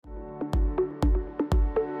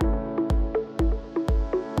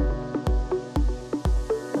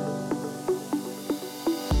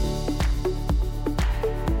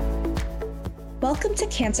Welcome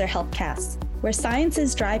to Cancer Healthcast, where science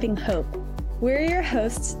is driving hope. We're your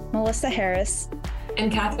hosts, Melissa Harris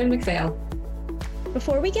and Catherine McPhail.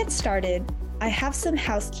 Before we get started, I have some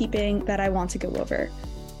housekeeping that I want to go over.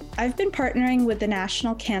 I've been partnering with the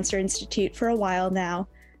National Cancer Institute for a while now,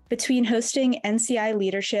 between hosting NCI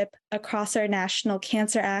leadership across our National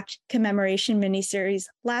Cancer Act commemoration miniseries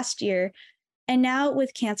last year, and now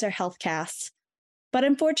with Cancer Healthcasts. But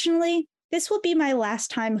unfortunately, this will be my last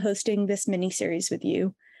time hosting this miniseries with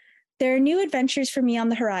you. There are new adventures for me on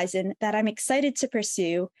the horizon that I'm excited to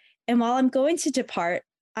pursue, and while I'm going to depart,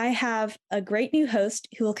 I have a great new host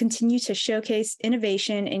who will continue to showcase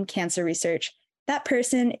innovation in cancer research. That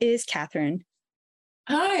person is Catherine.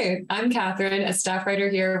 Hi, I'm Catherine, a staff writer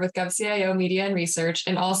here with GovCIO Media and Research,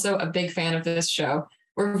 and also a big fan of this show.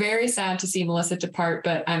 We're very sad to see Melissa depart,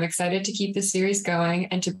 but I'm excited to keep this series going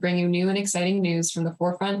and to bring you new and exciting news from the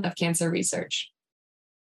forefront of cancer research.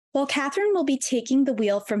 While Catherine will be taking the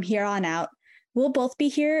wheel from here on out, we'll both be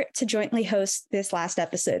here to jointly host this last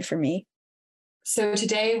episode for me. So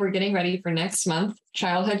today we're getting ready for next month,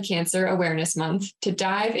 Childhood Cancer Awareness Month, to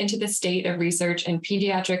dive into the state of research in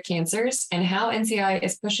pediatric cancers and how NCI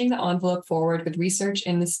is pushing the envelope forward with research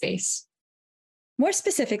in this space. More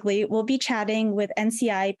specifically, we'll be chatting with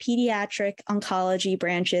NCI Pediatric Oncology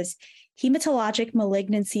Branch's Hematologic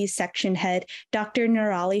Malignancies Section Head, Dr.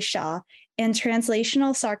 Nirali Shah, and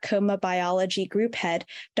Translational Sarcoma Biology Group Head,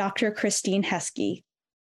 Dr. Christine Heskey.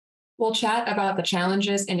 We'll chat about the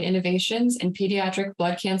challenges and innovations in pediatric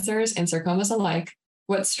blood cancers and sarcomas alike,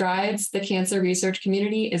 what strides the cancer research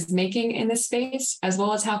community is making in this space, as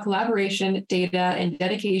well as how collaboration, data, and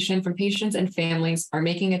dedication from patients and families are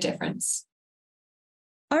making a difference.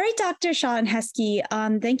 All right, Dr. Shah and Heskey,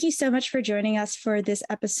 thank you so much for joining us for this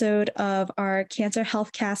episode of our Cancer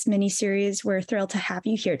Healthcast mini-series. We're thrilled to have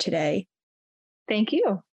you here today. Thank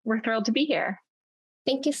you. We're thrilled to be here.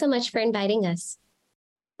 Thank you so much for inviting us.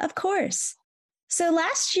 Of course. So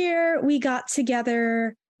last year, we got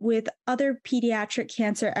together with other pediatric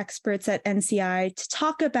cancer experts at NCI to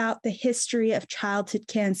talk about the history of childhood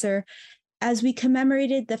cancer as we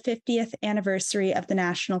commemorated the 50th anniversary of the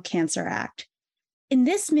National Cancer Act. In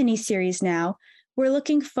this mini-series now, we're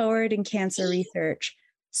looking forward in cancer research.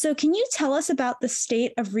 So can you tell us about the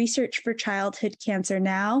state of research for childhood cancer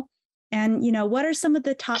now? And, what are some of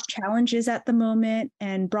the top challenges at the moment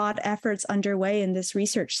and broad efforts underway in this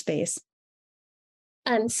research space?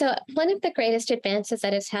 So one of the greatest advances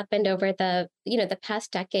that has happened over the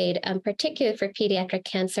past decade, particularly for pediatric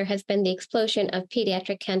cancer, has been the explosion of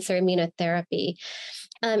pediatric cancer immunotherapy.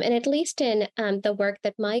 And at least in the work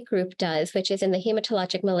that my group does, which is in the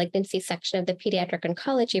hematologic malignancy section of the pediatric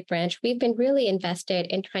oncology branch, we've been really invested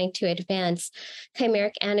in trying to advance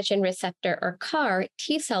chimeric antigen receptor, or CAR,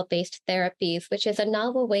 T-cell-based therapies, which is a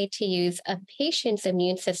novel way to use a patient's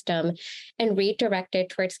immune system and redirect it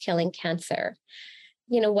towards killing cancer.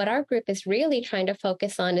 What our group is really trying to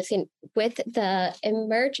focus on is with the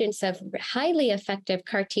emergence of highly effective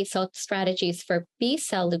CAR T-cell strategies for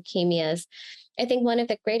B-cell leukemias. I think one of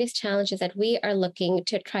the greatest challenges that we are looking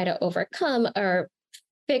to try to overcome or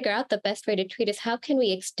figure out the best way to treat is how can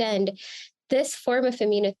we extend this form of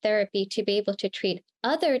immunotherapy to be able to treat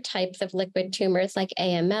other types of liquid tumors like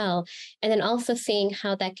AML, and then also seeing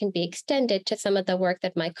how that can be extended to some of the work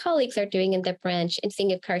that my colleagues are doing in the branch and seeing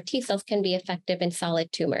if CAR T cells can be effective in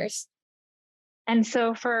solid tumors. And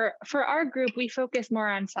so for our group, we focus more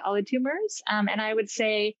on solid tumors. And I would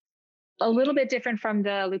say a little bit different from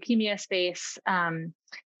the leukemia space,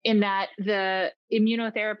 in that the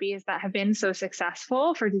immunotherapies that have been so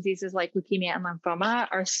successful for diseases like leukemia and lymphoma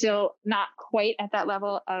are still not quite at that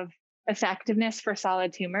level of effectiveness for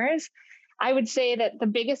solid tumors. I would say that the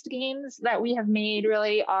biggest gains that we have made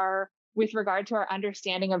really are with regard to our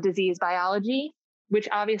understanding of disease biology, which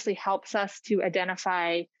obviously helps us to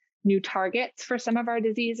identify new targets for some of our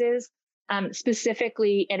diseases,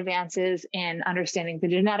 specifically advances in understanding the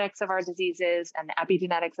genetics of our diseases and the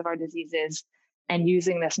epigenetics of our diseases, and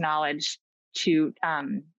using this knowledge to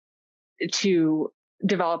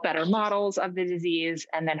develop better models of the disease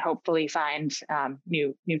and then hopefully find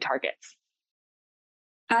new targets.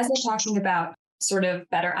 As we're talking about sort of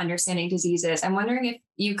better understanding diseases, I'm wondering if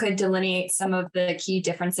you could delineate some of the key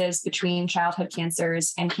differences between childhood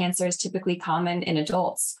cancers and cancers typically common in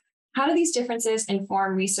adults. How do these differences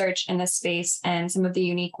inform research in this space and some of the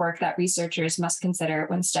unique work that researchers must consider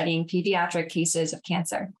when studying pediatric cases of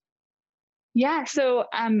cancer? Yeah, so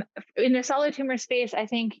in the solid tumor space, I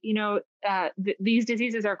think, these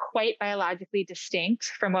diseases are quite biologically distinct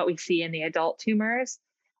from what we see in the adult tumors.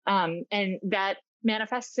 And that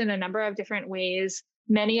manifests in a number of different ways.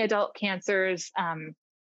 Many adult cancers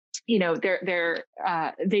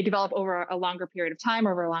they develop over a longer period of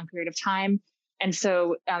time, And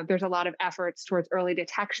so there's a lot of efforts towards early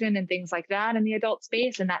detection and things like that in the adult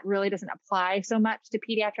space. And that really doesn't apply so much to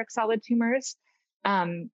pediatric solid tumors.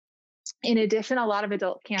 In addition, a lot of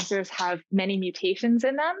adult cancers have many mutations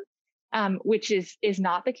in them, which is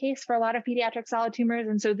not the case for a lot of pediatric solid tumors.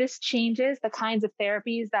 And so this changes the kinds of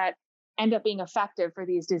therapies that end up being effective for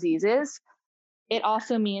these diseases. It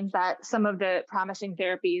also means that some of the promising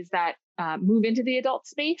therapies that move into the adult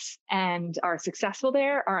space and are successful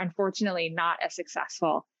there are unfortunately not as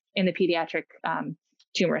successful in the pediatric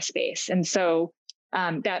tumor space. And so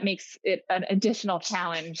that makes it an additional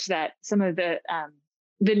challenge that some of the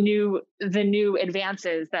new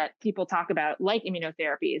advances that people talk about, like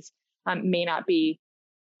immunotherapies, may not be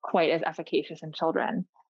quite as efficacious in children.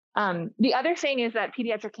 The other thing is that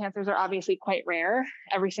pediatric cancers are obviously quite rare.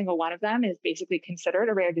 Every single one of them is basically considered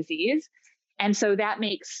a rare disease. And so that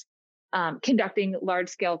makes conducting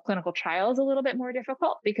large-scale clinical trials a little bit more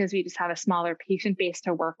difficult because we just have a smaller patient base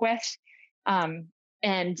to work with.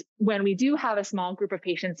 And when we do have a small group of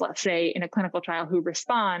patients, let's say in a clinical trial, who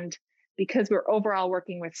respond, because we're overall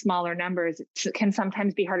working with smaller numbers, it can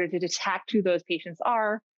sometimes be harder to detect who those patients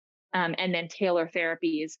are and then tailor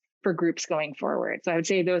therapies for groups going forward. So I would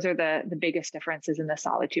say those are the biggest differences in the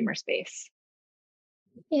solid tumor space.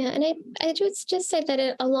 Yeah, and I just say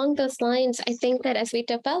that along those lines, I think that as we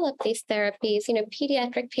develop these therapies,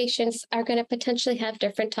 pediatric patients are going to potentially have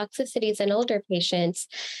different toxicities than older patients.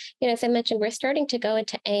 As I mentioned, we're starting to go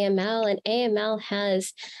into AML, and AML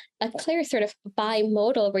has a clear sort of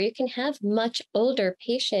bimodal where you can have much older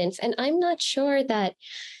patients. And I'm not sure that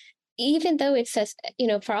even though it says,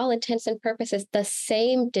 for all intents and purposes, the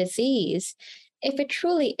same disease, if it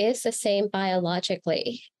truly is the same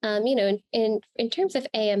biologically, in terms of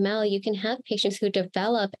AML, you can have patients who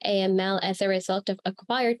develop AML as a result of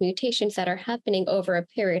acquired mutations that are happening over a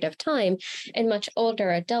period of time in much older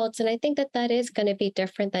adults. And I think that is going to be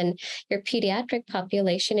different than your pediatric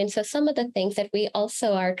population. And so some of the things that we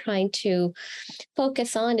also are trying to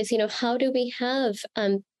focus on is, how do we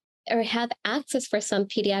have access for some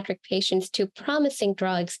pediatric patients to promising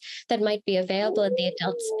drugs that might be available in the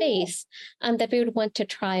adult space that we would want to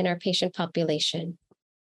try in our patient population.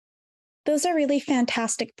 Those are really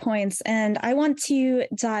fantastic points. And I want to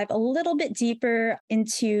dive a little bit deeper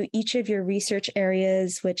into each of your research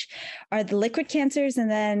areas, which are the liquid cancers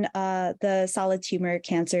and then the solid tumor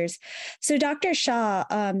cancers. So Dr. Shah,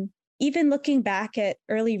 even looking back at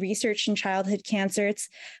early research in childhood cancer, it's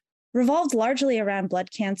revolved largely around blood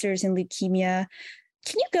cancers and leukemia.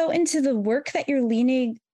 Can you go into the work that you're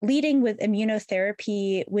leading with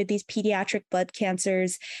immunotherapy with these pediatric blood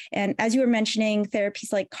cancers? And as you were mentioning,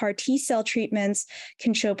 therapies like CAR T-cell treatments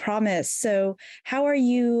can show promise. So how are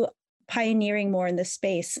you pioneering more in this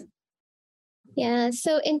space? Yeah,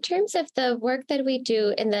 so in terms of the work that we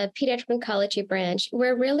do in the pediatric oncology branch,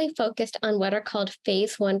 we're really focused on what are called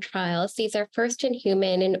phase 1 trials. These are first in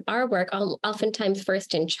human, and our work oftentimes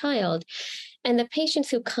first in child. And the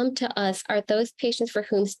patients who come to us are those patients for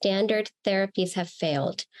whom standard therapies have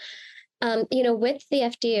failed. With the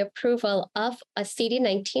FDA approval of a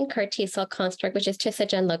CD19 CAR T-cell construct, which is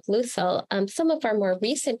tisagenlecleucel, some of our more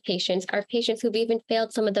recent patients are patients who've even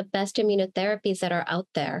failed some of the best immunotherapies that are out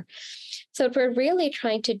there. So what we're really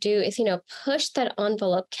trying to do is, push that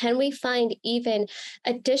envelope. Can we find even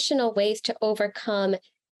additional ways to overcome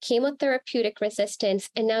chemotherapeutic resistance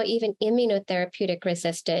and now even immunotherapeutic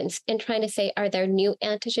resistance, and trying to say, are there new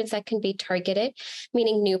antigens that can be targeted,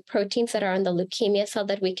 meaning new proteins that are on the leukemia cell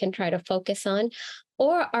that we can try to focus on,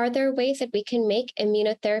 or are there ways that we can make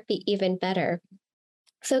immunotherapy even better?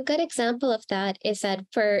 So a good example of that is that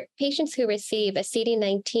for patients who receive a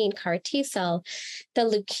CD19 CAR T-cell, the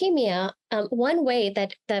leukemia, one way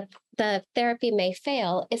that the therapy may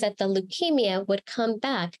fail is that the leukemia would come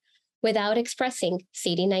back without expressing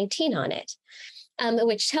CD19 on it,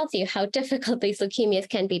 which tells you how difficult these leukemias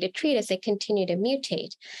can be to treat as they continue to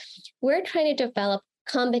mutate. We're trying to develop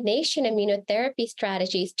combination immunotherapy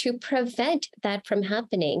strategies to prevent that from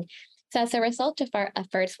happening. So as a result of our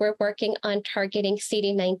efforts, we're working on targeting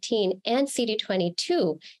CD19 and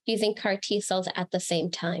CD22 using CAR T cells at the same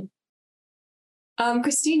time.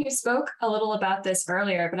 Christine, you spoke a little about this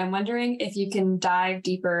earlier, but I'm wondering if you can dive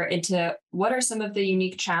deeper into what are some of the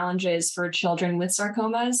unique challenges for children with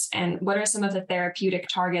sarcomas, and what are some of the therapeutic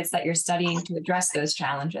targets that you're studying to address those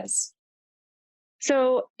challenges?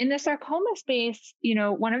 So in the sarcoma space,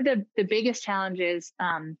 one of the biggest challenges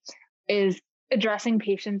is addressing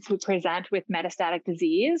patients who present with metastatic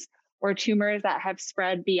disease or tumors that have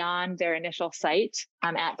spread beyond their initial site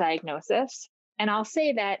at diagnosis. And I'll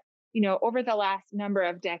say that over the last number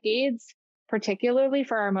of decades, particularly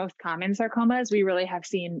for our most common sarcomas, we really have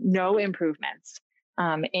seen no improvements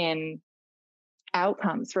in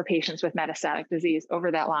outcomes for patients with metastatic disease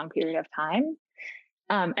over that long period of time.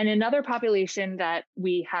 And another population that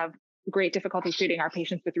we have great difficulty treating are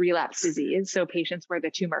patients with relapse disease. So patients where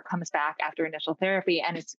the tumor comes back after initial therapy.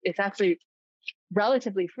 And it's actually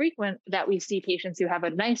relatively frequent that we see patients who have a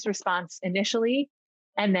nice response initially,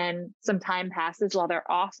 and then some time passes while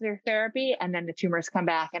they're off their therapy, and then the tumors come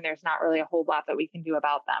back and there's not really a whole lot that we can do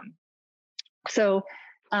about them. So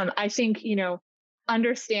I think,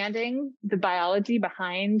 understanding the biology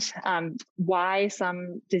behind why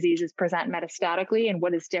some diseases present metastatically and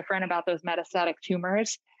what is different about those metastatic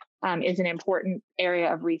tumors is an important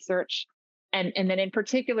area of research. And then in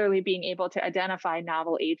particularly being able to identify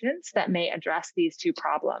novel agents that may address these two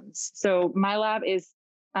problems. So my lab is,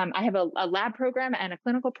 I have a lab program and a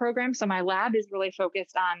clinical program. So my lab is really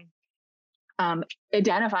focused on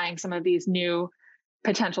identifying some of these new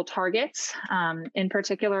potential targets. In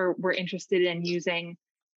particular, we're interested in using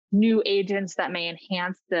new agents that may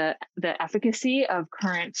enhance the efficacy of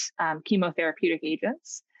current chemotherapeutic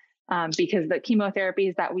agents, because the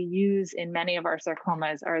chemotherapies that we use in many of our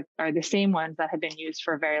sarcomas are the same ones that have been used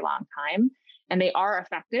for a very long time. And they are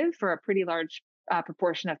effective for a pretty large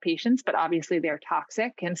proportion of patients, but obviously they're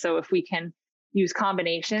toxic. And so if we can use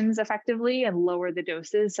combinations effectively and lower the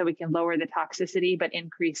doses so we can lower the toxicity but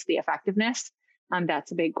increase the effectiveness,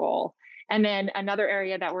 that's a big goal. And then another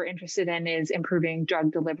area that we're interested in is improving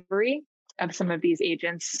drug delivery of some of these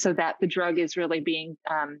agents so that the drug is really being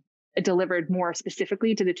delivered more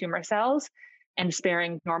specifically to the tumor cells and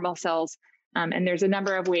sparing normal cells. And there's a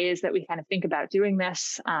number of ways that we kind of think about doing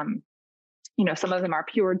this. Some of them are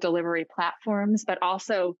pure delivery platforms, but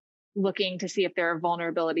also looking to see if there are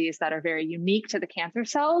vulnerabilities that are very unique to the cancer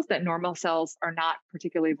cells that normal cells are not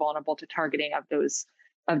particularly vulnerable to targeting of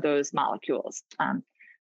those molecules.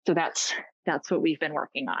 So that's what we've been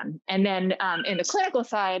working on. And then in the clinical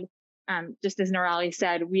side, just as Nurali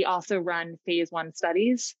said, we also run phase 1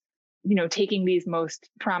 studies, taking these most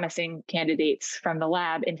promising candidates from the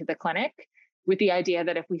lab into the clinic with the idea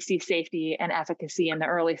that if we see safety and efficacy in the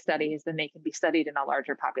early studies, then they can be studied in a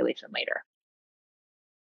larger population later.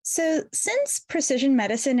 So since precision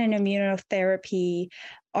medicine and immunotherapy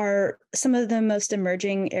are some of the most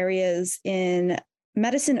emerging areas in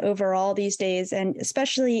medicine overall these days, and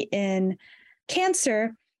especially in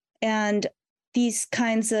cancer, and these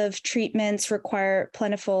kinds of treatments require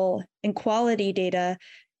plentiful and quality data,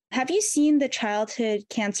 have you seen the Childhood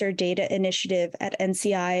Cancer Data Initiative at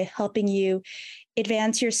NCI helping you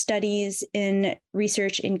advance your studies in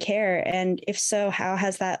research in care? And if so,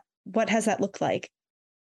 what has that looked like?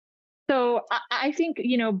 So I think,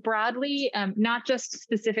 broadly, not just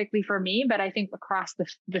specifically for me, but I think across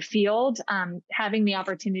the field, having the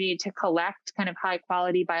opportunity to collect kind of high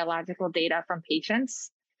quality biological data from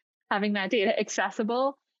patients, having that data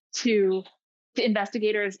accessible to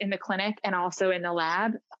investigators in the clinic and also in the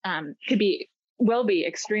lab will be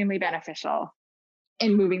extremely beneficial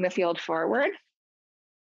in moving the field forward.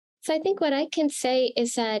 So I think what I can say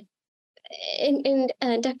is that, and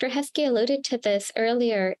Dr. Heskey alluded to this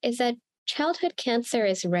earlier, is that childhood cancer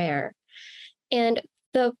is rare. And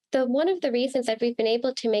the one of the reasons that we've been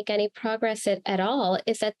able to make any progress at all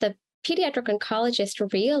is that the pediatric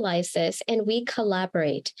oncologists realize this, and we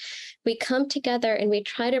collaborate. We come together and we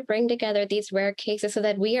try to bring together these rare cases so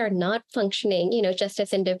that we are not functioning, just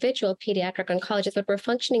as individual pediatric oncologists, but we're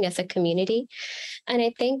functioning as a community. And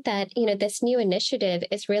I think that, this new initiative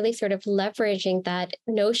is really sort of leveraging that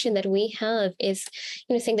notion that we have is,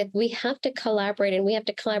 saying that we have to collaborate and we have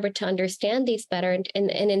to collaborate to understand these better. And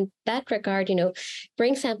in that regard,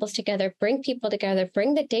 bring samples together, bring people together,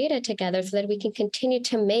 bring the data together so that we can continue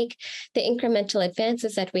to make the incremental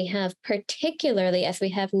advances that we have, particularly as we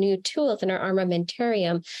have new tools in our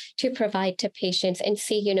armamentarium to provide to patients and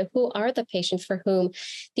see, who are the patients for whom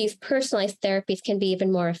these personalized therapies can be even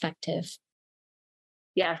more effective.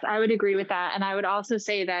 Yes, I would agree with that. And I would also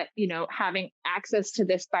say that, having access to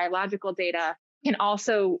this biological data can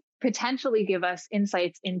also potentially give us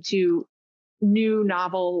insights into new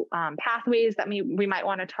novel pathways that we might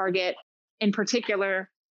want to target. In particular,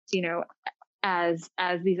 as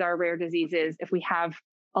these are rare diseases, if we have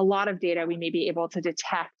a lot of data, we may be able to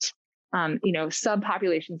detect,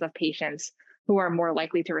 subpopulations of patients who are more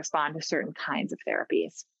likely to respond to certain kinds of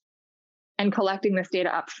therapies. And collecting this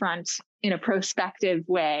data up front in a prospective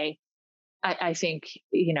way, I think,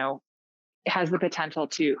 has the potential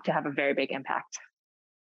to have a very big impact.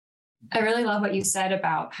 I really love what you said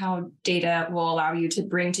about how data will allow you to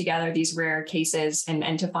bring together these rare cases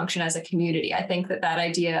and to function as a community. I think that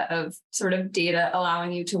idea of sort of data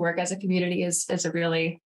allowing you to work as a community is a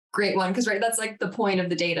really great one, because right, that's like the point of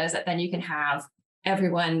the data, is that then you can have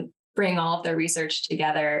everyone bring all of their research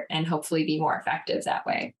together and hopefully be more effective that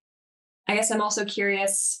way. I guess I'm also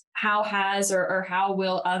curious, how has or how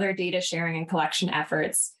will other data sharing and collection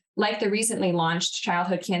efforts, like the recently launched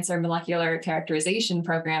Childhood Cancer Molecular Characterization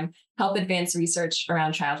Program, help advance research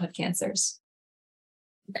around childhood cancers?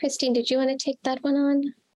 Christine, did you want to take that one on?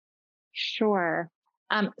 Sure.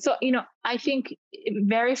 So, I think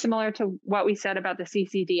very similar to what we said about the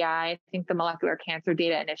CCDI, I think the Molecular Cancer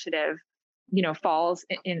Data Initiative, falls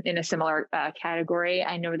in a similar category.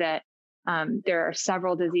 I know that there are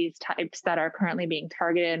several disease types that are currently being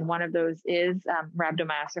targeted, and one of those is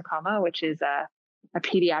rhabdomyosarcoma, which is a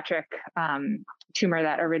pediatric tumor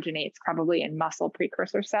that originates probably in muscle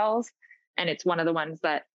precursor cells. And it's one of the ones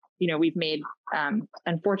that, we've made,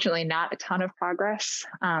 unfortunately, not a ton of progress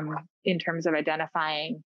in terms of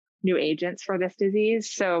identifying new agents for this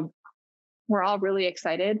disease. So we're all really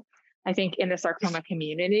excited, I think, in the sarcoma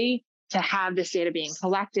community to have this data being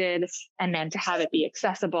collected and then to have it be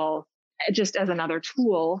accessible just as another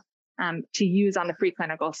tool to use on the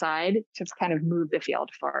preclinical side to kind of move the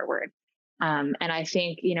field forward. And I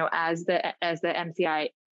think, as the MCI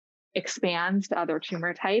expands to other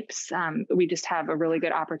tumor types, we just have a really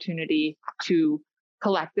good opportunity to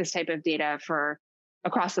collect this type of data for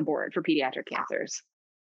across the board for pediatric cancers.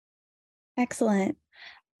 Excellent.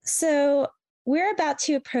 So we're about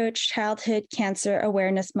to approach Childhood Cancer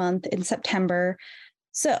Awareness Month in September.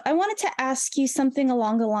 So I wanted to ask you something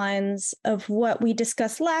along the lines of what we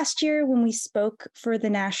discussed last year when we spoke for the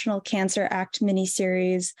National Cancer Act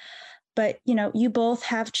miniseries. But, you both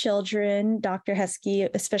have children, Dr. Heskey,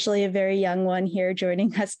 especially a very young one here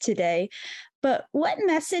joining us today. But what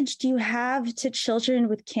message do you have to children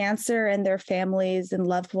with cancer and their families and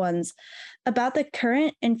loved ones about the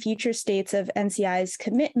current and future states of NCI's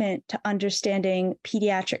commitment to understanding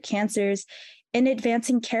pediatric cancers and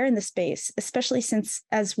advancing care in the space, especially since,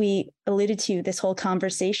 as we alluded to, this whole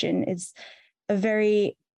conversation is a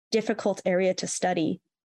very difficult area to study?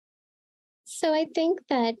 So I think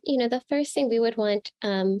that, the first thing we would want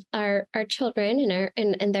our children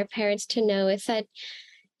and their parents to know is that,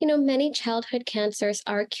 many childhood cancers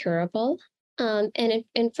are curable.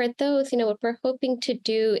 And for those, what we're hoping to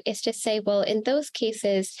do is to say, well, in those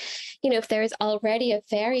cases, if there is already a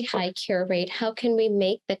very high cure rate, how can we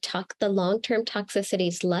make the long-term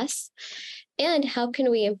toxicities less? And how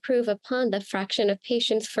can we improve upon the fraction of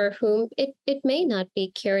patients for whom it may not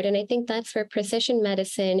be cured? And I think that's where precision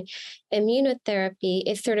medicine, immunotherapy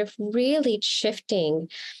is sort of really shifting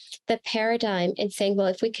the paradigm and saying, well,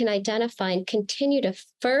 if we can identify and continue to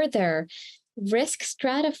further risk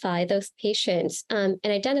stratify those patients and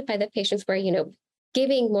identify the patients where,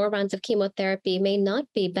 giving more rounds of chemotherapy may not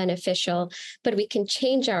be beneficial, but we can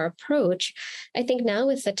change our approach. I think now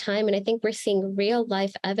is the time, and I think we're seeing real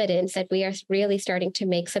life evidence that we are really starting to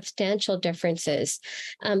make substantial differences,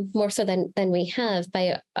 more so than we have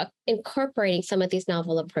by incorporating some of these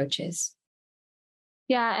novel approaches.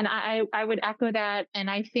 Yeah, and I would echo that. And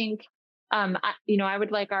I think, I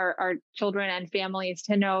would like our children and families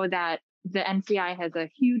to know that the NCI has a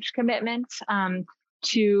huge commitment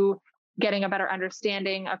to getting a better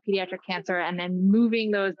understanding of pediatric cancer and then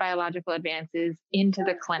moving those biological advances into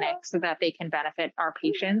the clinic so that they can benefit our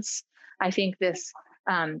patients. I think this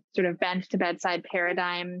sort of bench to bedside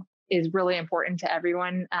paradigm is really important to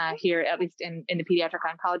everyone here, at least in the pediatric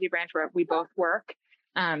oncology branch where we both work,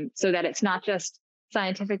 so that it's not just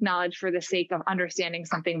scientific knowledge for the sake of understanding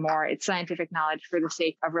something more. It's scientific knowledge for the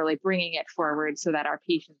sake of really bringing it forward so that our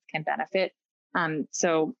patients can benefit.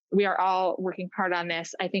 So we are all working hard on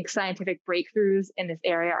this. I think scientific breakthroughs in this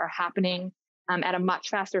area are happening at a much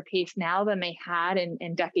faster pace now than they had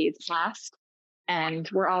in decades past. And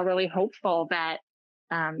we're all really hopeful that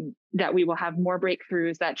that we will have more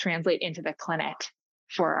breakthroughs that translate into the clinic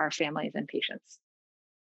for our families and patients.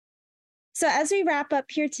 So as we wrap up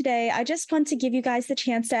here today, I just want to give you guys the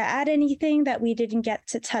chance to add anything that we didn't get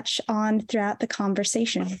to touch on throughout the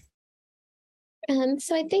conversation.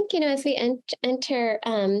 So I think, as we enter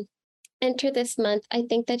this month, I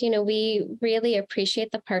think that, we really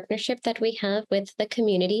appreciate the partnership that we have with the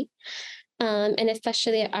community, and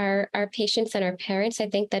especially our patients and our parents. I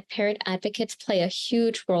think that parent advocates play a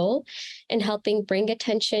huge role in helping bring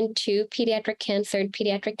attention to pediatric cancer and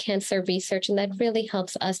pediatric cancer research, and that really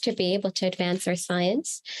helps us to be able to advance our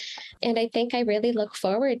science. And I think I really look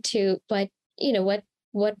forward to what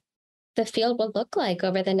the field will look like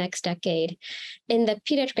over the next decade. In the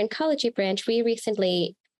pediatric oncology branch, we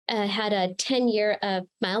recently had a 10-year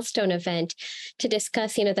milestone event to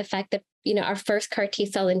discuss, the fact that, our first CAR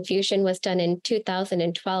T-cell infusion was done in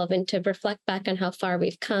 2012, and to reflect back on how far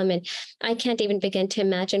we've come. And I can't even begin to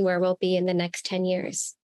imagine where we'll be in the next 10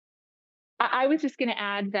 years. I was just going to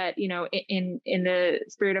add that, in the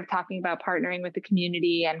spirit of talking about partnering with the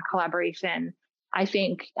community and collaboration, I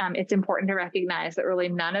think it's important to recognize that really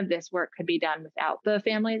none of this work could be done without the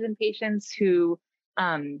families and patients who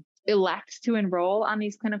elect to enroll on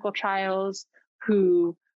these clinical trials,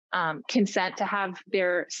 who consent to have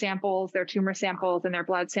their samples, their tumor samples and their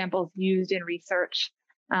blood samples used in research.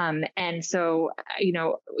 And so,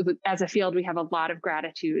 as a field, we have a lot of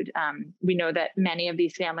gratitude. We know that many of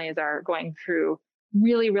these families are going through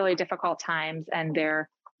really, really difficult times, and they're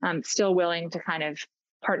still willing to kind of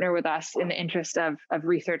partner with us in the interest of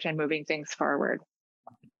research and moving things forward.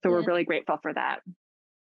 So we're really grateful for that.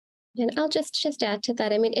 And I'll just add to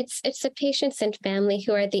that. I mean, it's the patients and family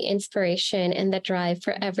who are the inspiration and the drive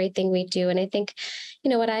for everything we do. And I think,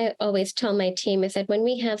 what I always tell my team is that when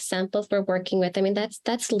we have samples we're working with, I mean,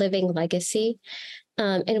 that's living legacy.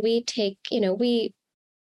 And we take, we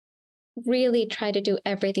really try to do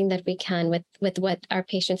everything that we can with what our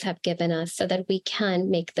patients have given us so that we can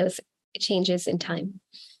make those changes in time.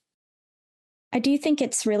 I do think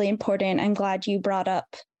it's really important. I'm glad you brought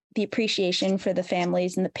up the appreciation for the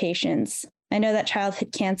families and the patients. I know that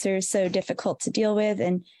childhood cancer is so difficult to deal with,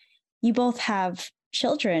 and you both have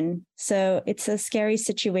children, so it's a scary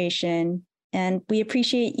situation. And we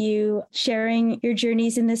appreciate you sharing your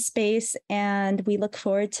journeys in this space, and we look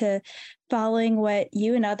forward to following what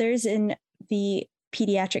you and others in the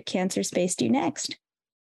pediatric cancer space do next.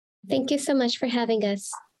 Thank you so much for having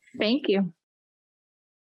us. Thank you.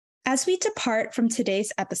 As we depart from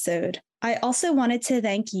today's episode, I also wanted to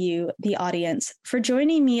thank you, the audience, for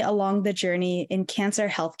joining me along the journey in Cancer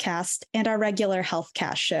HealthCast and our regular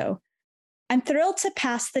HealthCast show. I'm thrilled to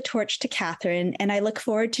pass the torch to Catherine, and I look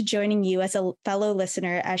forward to joining you as a fellow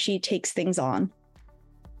listener as she takes things on.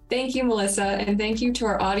 Thank you, Melissa, and thank you to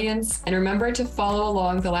our audience. And remember to follow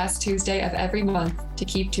along the last Tuesday of every month to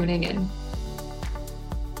keep tuning in.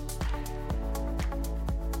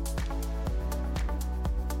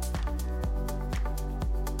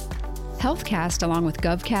 HealthCast, along with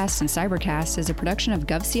GovCast and CyberCast, is a production of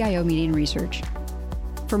GovCIO Media and Research.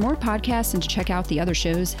 For more podcasts and to check out the other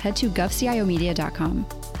shows, head to govciomedia.com.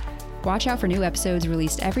 Watch out for new episodes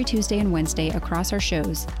released every Tuesday and Wednesday across our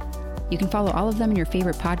shows. You can follow all of them in your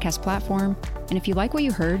favorite podcast platform, and if you like what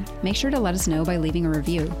you heard, make sure to let us know by leaving a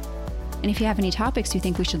review. And if you have any topics you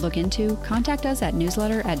think we should look into, contact us at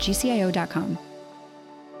newsletter@gcio.com.